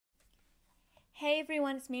Hey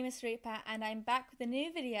everyone, it's me, Miss Rupa, and I'm back with a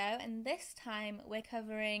new video, and this time we're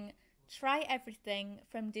covering Try Everything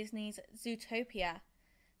from Disney's Zootopia.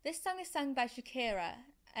 This song is sung by Shakira.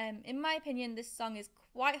 In my opinion, this song is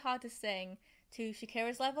quite hard to sing to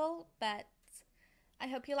Shakira's level, but I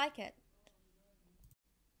hope you like it.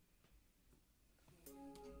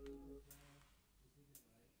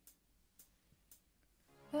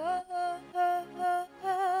 Oh, oh, oh, oh,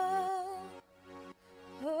 oh.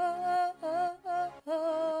 Oh, oh, oh,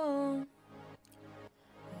 oh.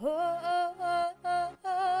 Oh, oh, oh, oh,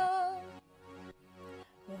 oh.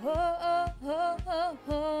 Oh, oh, oh, oh,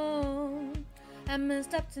 oh. I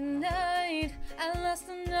messed up tonight. I lost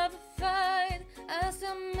another fight. I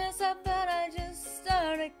still mess up, but I just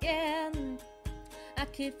start again. I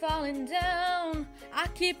keep falling down. I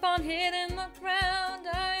keep on hitting the ground.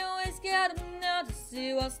 I always get up now to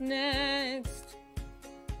see what's next.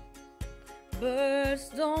 Birds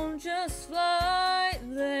don't just fly,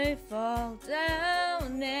 they fall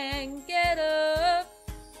down and get up.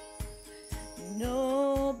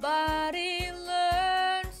 Nobody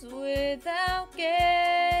learns without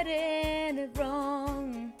getting it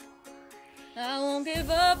wrong. I won't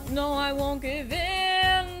give up, no I won't give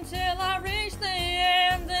in till I reach the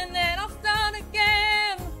end, and then I'll start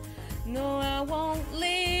again. No, I won't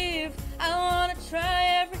leave, I wanna try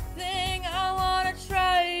everything, I wanna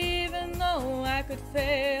try even though I could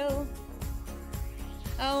fail.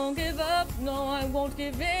 I won't give up, no I won't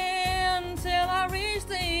give in till I reach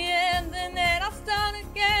the end, and then I'll start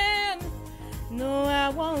again. No, I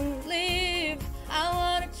won't leave, I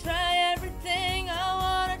wanna try everything, I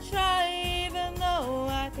wanna try even though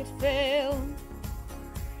I could fail.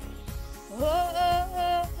 Oh, oh,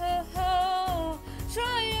 oh, oh, oh.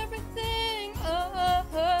 Try everything, oh, oh,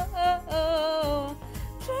 oh, oh, oh.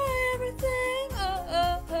 Try everything, oh,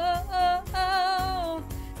 oh, oh, oh, oh.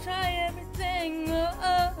 Try everything, oh,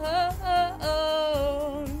 oh, oh, oh,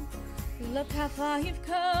 oh. Look how far you've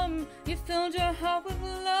come, you filled your heart with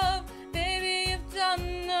love. Baby, you've done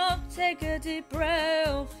enough, take a deep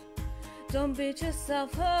breath. Don't beat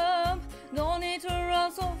yourself up, no need to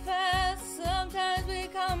run so fast. Sometimes we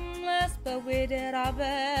come last, but we did our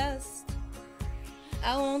best.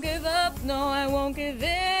 I won't give up, no I won't give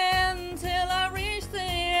in till I reach the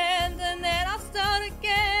end, and then I'll start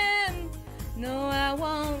again. No, I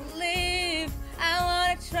won't leave, I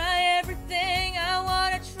wanna try everything, I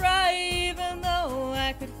wanna try even though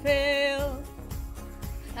I could fail.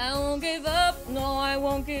 I won't give up, no I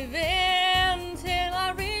won't give in till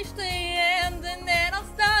I reach the end, and then I'll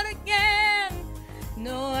start again.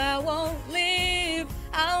 No, I won't leave,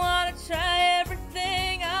 I wanna try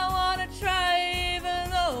everything, I wanna try even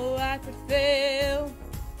though I could fail.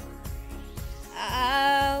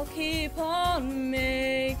 I'll keep on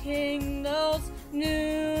making those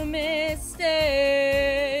new mistakes.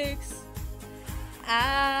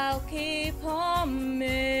 I'll keep on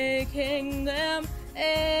making them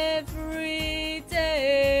every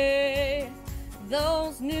day.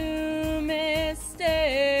 Those new mistakes.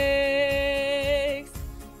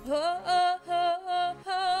 Oh, oh, oh, oh,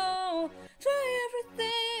 oh. Try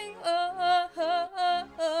everything. Oh, oh, oh, oh,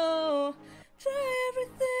 oh. Try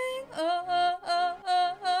everything. Oh, oh, oh,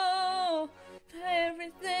 oh, oh. Try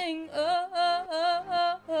everything. Oh, oh, oh,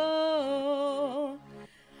 oh, oh.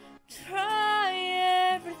 Try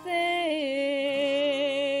everything.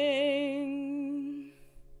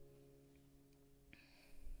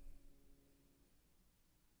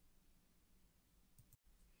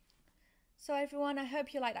 So everyone, I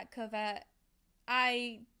hope you like that cover.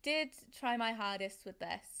 I did try my hardest with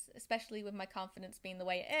this, especially with my confidence being the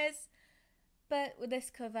way it is. But with this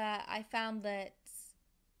cover, I found that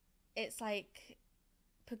it's like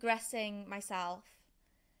progressing myself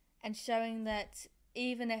and showing that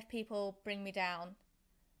even if people bring me down,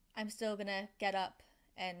 I'm still gonna get up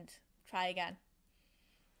and try again.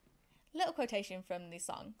 Little quotation from the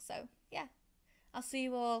song, so yeah. I'll see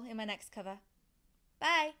you all in my next cover.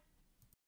 Bye!